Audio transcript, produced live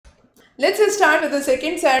Let's start with the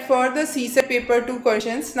second set for the CSAT paper 2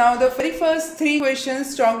 questions. Now the very first 3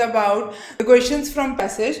 questions talked about the questions from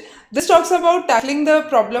passage. This talks about tackling the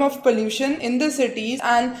problem of pollution in the cities,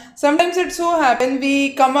 and sometimes it so happens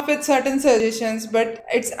we come up with certain suggestions, but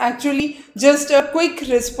it's actually just a quick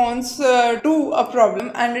response to a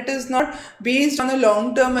problem, and it is not based on a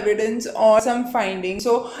long-term evidence or some findings.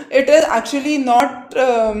 So it is actually not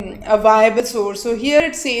a viable source. So here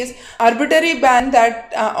it says arbitrary ban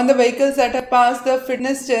that on the vehicles that have passed the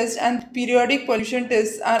fitness test and periodic pollution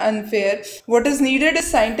tests are unfair. What is needed is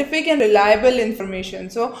scientific and reliable information.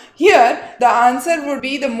 So here the answer would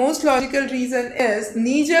be, the most logical reason is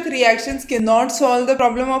knee-jerk reactions cannot solve the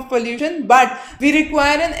problem of pollution, but we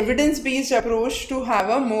require an evidence-based approach to have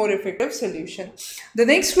a more effective solution. The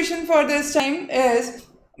next question for this time is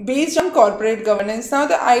based on corporate governance. Now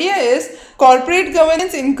the idea is corporate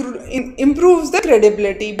governance improves the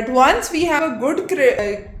credibility, but once we have a good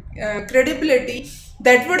credibility,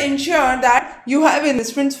 that would ensure that you have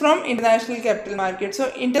investments from international capital markets.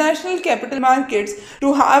 So international capital markets,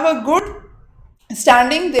 to have a good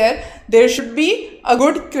standing there should be a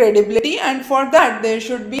good credibility, and for that there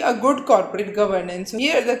should be a good corporate governance. So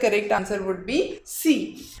here the correct answer would be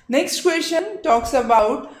C. Next question talks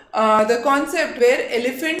about the concept where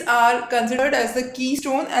elephants are considered as the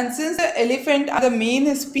keystone, and since the elephant are the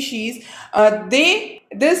main species,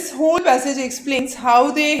 this whole passage explains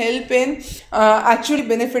how they help in actually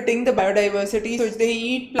benefiting the biodiversity. So they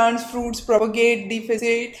eat plants, fruits, propagate,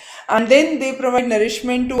 defecate, and then they provide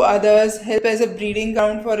nourishment to others, help as a breeding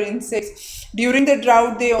ground for insects. During the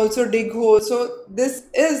drought, they also dig holes. So this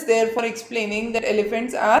is therefore explaining that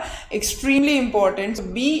elephants are extremely important. So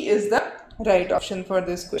B is the right option for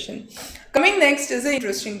this question. Coming next is an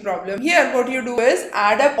interesting problem. Here what you do is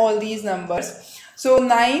add up all these numbers. So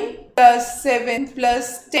 9 plus 7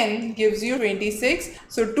 plus 10 gives you 26.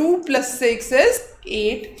 So 2 plus 6 is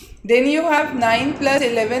 8. Then you have 9 plus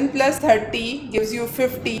 11 plus 30 gives you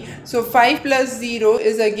 50. So 5 plus 0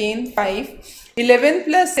 is again 5. 11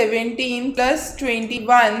 plus 17 plus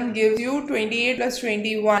 21 gives you 28 plus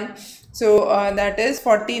 21. So that is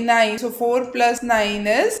 49. So 4 plus 9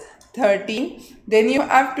 is 13. Then you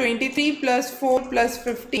have 23 plus 4 plus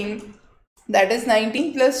 15. That is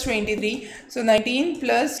 19 plus 23. So 19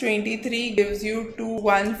 plus 23 gives you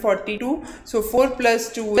 142. So 4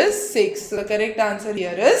 plus 2 is 6. So the correct answer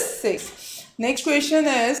here is 6. Next question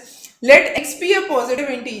is, let x be a positive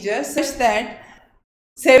integer such that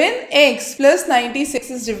 7x plus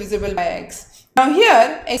 96 is divisible by x. Now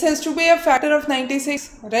here x has to be a factor of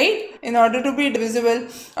 96, right, in order to be divisible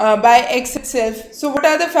by x itself. So what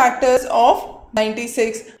are the factors of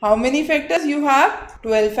 96? How many factors you have?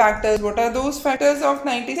 12 factors. What are those factors of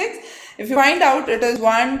 96? If you find out, it is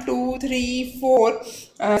 1, 2, 3, 4,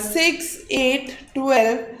 6, 8,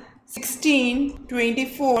 12, 16,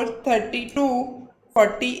 24, 32,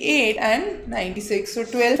 48 and 96. So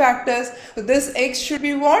 12 factors. So this x should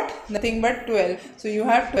be what? Nothing but 12. So you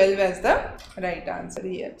have 12 as the right answer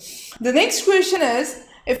here. The next question is,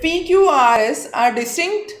 if P, Q, R, S are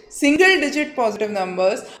distinct single-digit positive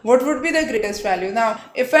numbers, what would be the greatest value? Now,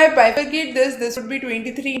 if I bifurcate this would be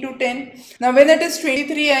 23 into 10. Now, when it is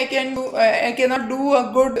 23, I cannot do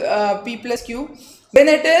a good P plus Q. When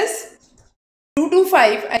it is 2 to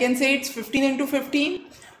 5, I can say it's 15 into 15.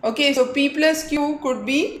 Okay, so P plus Q could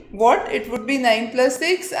be what? It would be 9 plus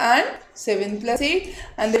 6 and 7 plus 8,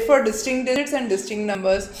 and therefore distinct digits and distinct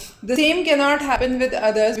numbers. The same cannot happen with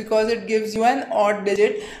others because it gives you an odd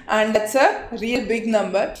digit, and that's a real big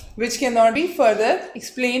number which cannot be further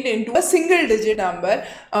explained into a single digit number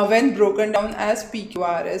when broken down as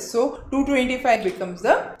PQRS. So 225 becomes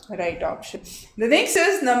the right option. The next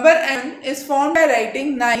is, number n is formed by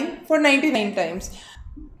writing 9 for 99 times.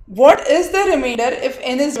 What is the remainder if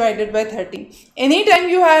n is divided by 13? Anytime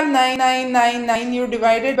you have 9, 9, 9, 9, you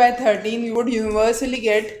divided by 13, you would universally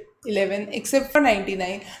get 11 except for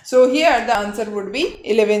 99. So here the answer would be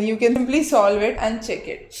 11. You can simply solve it and check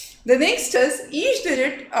it. The next is, each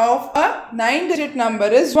digit of a 9-digit number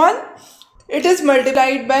is 1. It is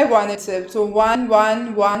multiplied by 1 itself. So 1,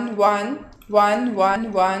 1, 1, 1. 1,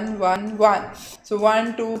 1, 1, 1, 1. So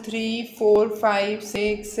 1, 2, 3, 4, 5,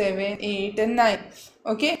 6, 7, 8 and 9.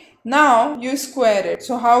 Okay. Now you square it.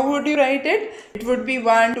 So how would you write it? It would be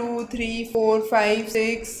 1, 2, 3, 4, 5,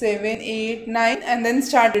 6, 7, 8, 9 and then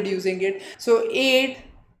start reducing it. So 8,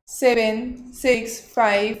 7, 6,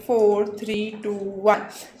 5, 4, 3, 2, 1.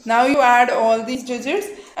 Now you add all these digits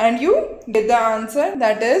and you get the answer,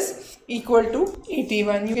 that is equal to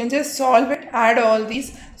 81. You can just solve it, add all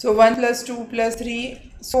these. So 1 plus 2 plus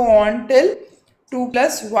 3, so on till 2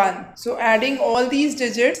 plus 1. So adding all these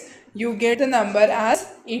digits you get the number as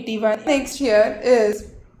 81. Next here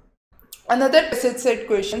is another passage set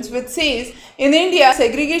questions which says in India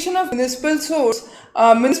segregation of municipal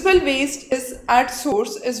waste is at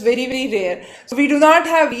source is very rare. So we do not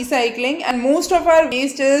have recycling, and most of our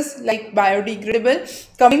waste is like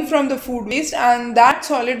biodegradable coming from the food waste, and that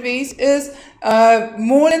solid waste is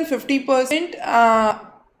more than 50%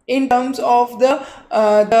 in terms of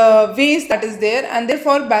the waste that is there, and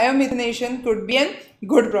therefore biomethanation could be a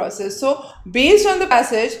good process. So based on the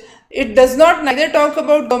passage, it does not neither talk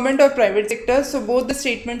about government or private sector, so both the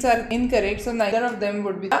statements are incorrect, so neither of them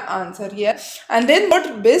would be the answer here. And then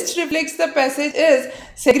what best reflects the passage is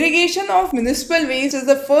segregation of municipal waste is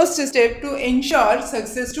the first step to ensure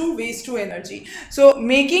success to waste to energy. So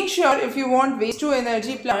making sure if you want waste to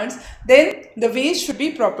energy plants, then the waste should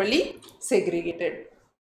be properly segregated.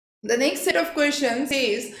 The next set of questions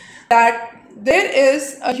says that there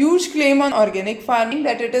is a huge claim on organic farming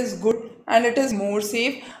that it is good and it is more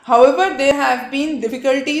safe. However, there have been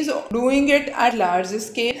difficulties doing it at large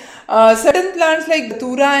scale. Certain plants like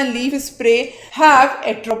datura and leaf spray have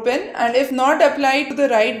atropine, and if not applied to the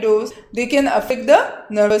right dose, they can affect the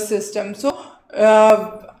nervous system. So,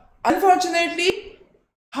 unfortunately,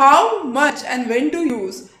 how much and when to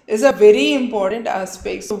use is a very important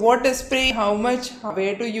aspect. So what to spray, how much,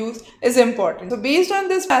 where to use is important. So based on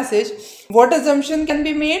this passage, what assumption can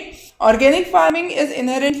be made? Organic farming is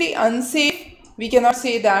inherently unsafe. We cannot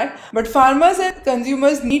say that, but farmers and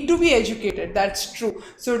consumers need to be educated. That's true.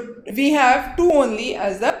 So we have 2 only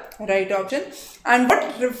as the right option. And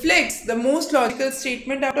what reflects the most logical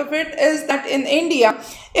statement out of it is that in India,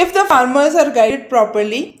 if the farmers are guided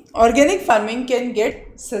properly, organic farming can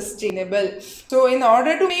get sustainable. So in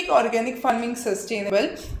order to make organic farming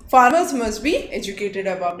sustainable, farmers must be educated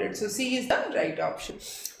about it. So C is the right option.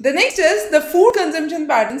 The next is the food consumption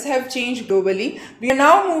patterns have changed globally. We are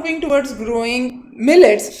now moving towards growing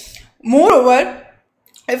millets. Moreover,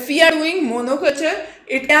 if we are doing monoculture,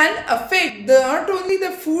 it can affect not only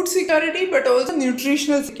the food security but also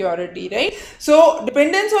nutritional security, right? So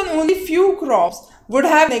dependence on only few crops would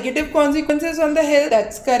have negative consequences on the health.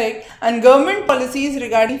 That's correct. And government policies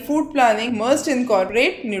regarding food planning must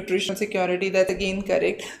incorporate nutritional security. That's again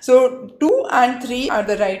correct. So 2 and 3 are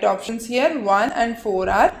the right options here. 1 and 4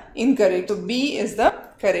 are incorrect. So B is the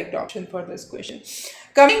correct option for this question.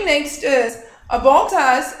 Coming next is a box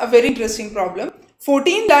has a very interesting problem.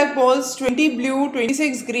 14 black balls, 20 blue,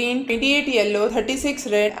 26 green, 28 yellow, 36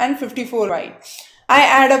 red and 54 white. I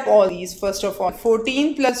add up all these first of all.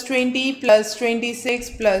 14 plus 20 plus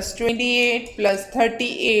 26 plus 28 plus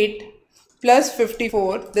 38 plus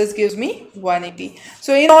 54. This gives me 180.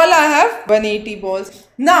 So in all I have 180 balls.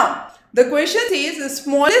 Now the question says the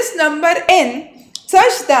smallest number n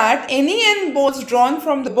such that any n balls drawn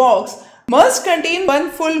from the box must contain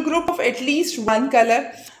one full group of at least one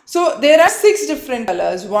color. So there are 6 different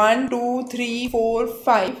colors. 1, 2, 3, 4,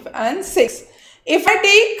 5 and 6. If I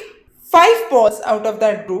take 5 balls out of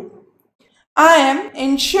that group, I am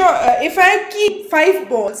if I keep 5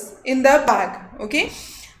 balls in the bag, okay,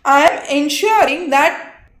 I am ensuring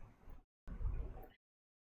that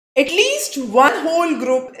at least one whole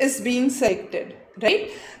group is being selected,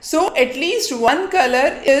 right? So at least one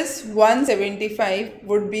color is 175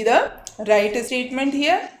 would be the right statement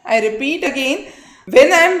here. I repeat again,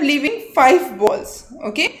 when I am leaving 5 balls,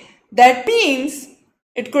 okay, that means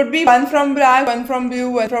it could be one from black, one from blue,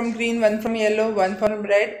 one from green, one from yellow, one from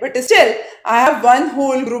red, but still I have one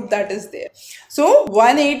whole group that is there. So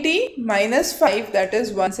 180 minus 5, that is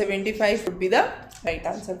 175 would be the right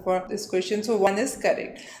answer for this question. So 1 is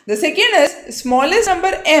correct. The second is smallest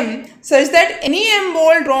number m such that any m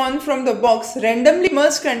ball drawn from the box randomly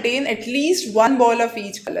must contain at least one ball of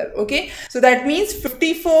each color. Okay, so that means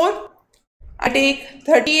 54 I take,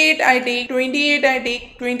 38 I take, 28 I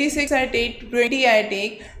take, 26 I take, 20 I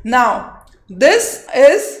take. Now this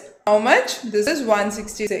is how much? This is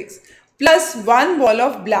 166 plus one ball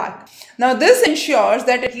of black. Now this ensures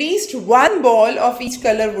that at least one ball of each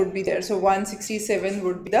color would be there. So 167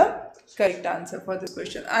 would be the correct answer for this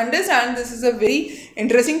question. Understand, this is a very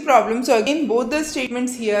interesting problem. So again, both the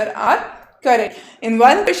statements here are correct. In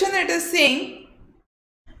one question it is saying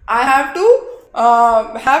I have to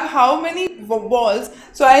have how many balls,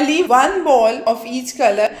 so I leave one ball of each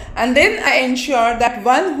color and then I ensure that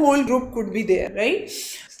one whole group could be there, right?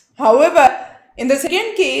 However, in the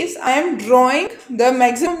second case, I am drawing the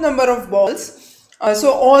maximum number of balls.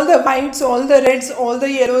 So all the whites, all the reds, all the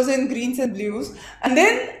yellows and greens and blues, and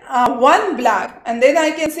then one black, and then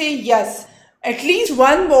I can say yes, at least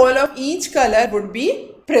one ball of each color would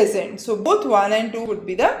be present. So both 1 and 2 would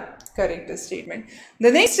be the correct statement.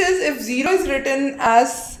 The next is if 0 is written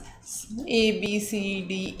as A, B, C,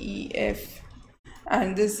 D, E, F,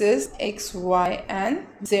 and this is X, Y, and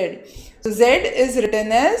Z. So Z is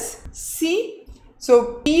written as C.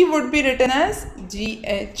 So P would be written as G,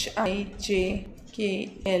 H, I, J,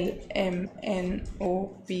 K, L, M, N,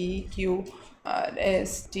 O, P, Q, R,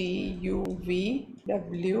 S, T, U, V,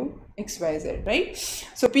 W, X, Y, Z, right?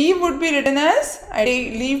 So P would be written as, I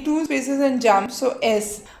leave two spaces and jump, so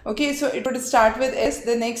S. Okay, so it would start with S.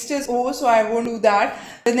 The next is O, so I won't do that.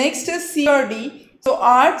 The next is C or D. So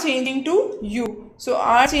R changing to U. So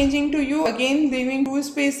R changing to U, again leaving two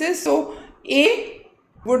spaces. So A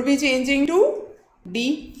would be changing to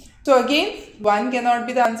D. So again, 1 cannot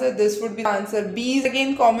be the answer. This would be the answer. B is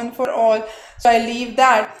again common for all. So I leave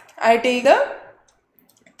that. I take the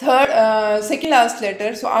second last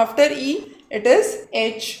letter. So after E, it is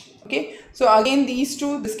H. Okay. So again, these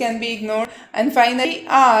two, this can be ignored. And finally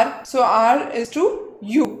R. So R is to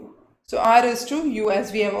U. So R is to U,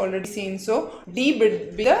 as we have already seen. So D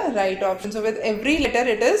would be the right option. So with every letter,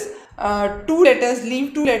 it is 2 letters,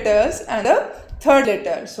 leave 2 letters and a third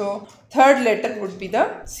letter. So third letter would be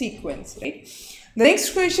the sequence, right? The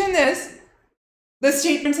next question is, the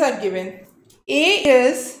statements are given. A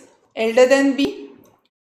is elder than B,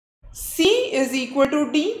 C is equal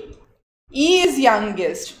to D, E is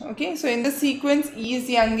youngest. Okay, so in the sequence, E is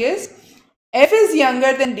youngest, F is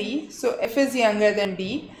younger than D, so F is younger than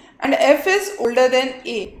D, and F is older than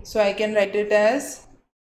A. So I can write it as,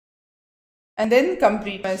 and then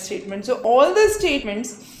complete my statement. So all the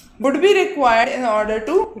statements would be required in order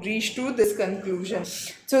to reach to this conclusion.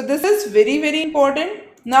 So this is very, very important.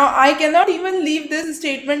 Now I cannot even leave this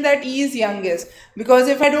statement that E is youngest, because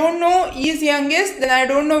if I don't know E is youngest, then I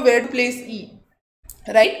don't know where to place E,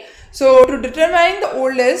 right? So to determine the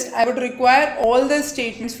oldest, I would require all the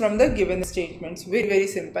statements from the given statements. Very, very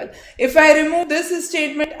simple. If I remove this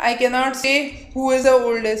statement, I cannot say who is the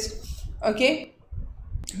oldest, okay?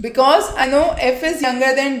 Because I know F is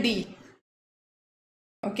younger than D.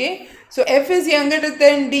 Okay, so F is younger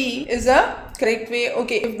than D is a correct way.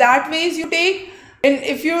 Okay, if that ways you take, and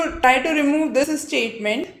if you try to remove this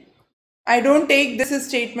statement, I don't take this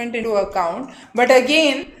statement into account. But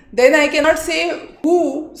again, then I cannot say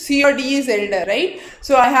who, C or D is elder, right?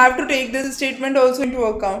 So I have to take this statement also into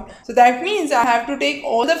account. So that means I have to take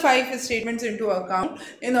all the 5 statements into account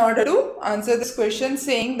in order to answer this question,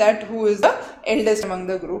 saying that who is the eldest among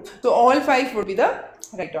the group. So all 5 would be the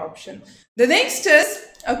right option. The next is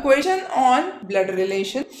a question on blood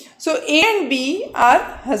relation. So A and B are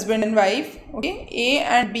husband and wife. Okay, A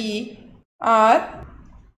and B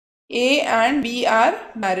are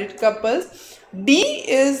married couples. D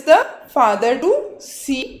is the father to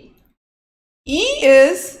C. E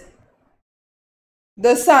is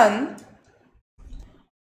the son.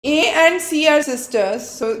 A and C are sisters.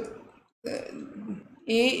 So A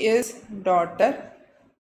is daughter,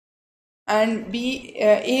 and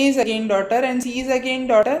A is again daughter, and C is again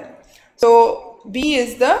daughter. So B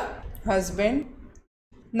is the husband.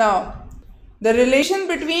 Now the relation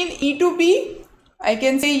between E to B, I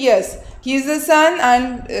can say yes, he is the son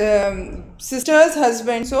and sister's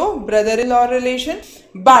husband, so brother-in-law relation.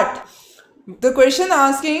 But the question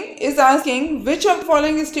is asking which of the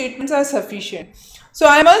following statements are sufficient. So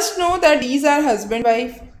I must know that these are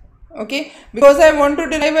husband-wife, okay, because I want to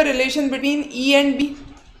derive a relation between E and B.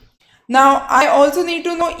 Now I also need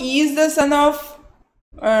to know E is the son of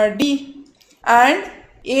D, and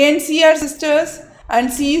A and C are sisters,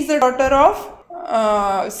 and C is the daughter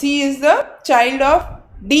of C is the child of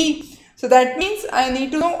D. So that means I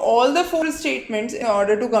need to know all the 4 statements in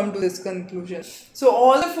order to come to this conclusion. So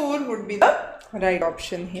all the 4 would be the right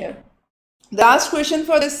option here. The last question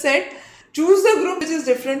for this set: choose the group which is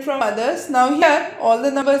different from others. Now here all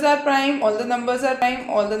the numbers are prime, all the numbers are prime,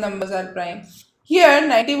 all the numbers are prime. Here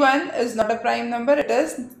 91 is not a prime number, it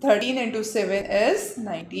is 13 into 7 is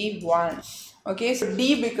 91. Okay, so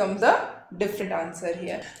D becomes a different answer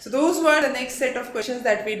here. So those were the next set of questions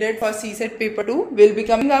that we did for CSAT paper 2. We'll be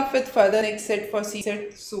coming up with further next set for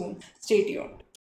CSAT soon. Stay tuned.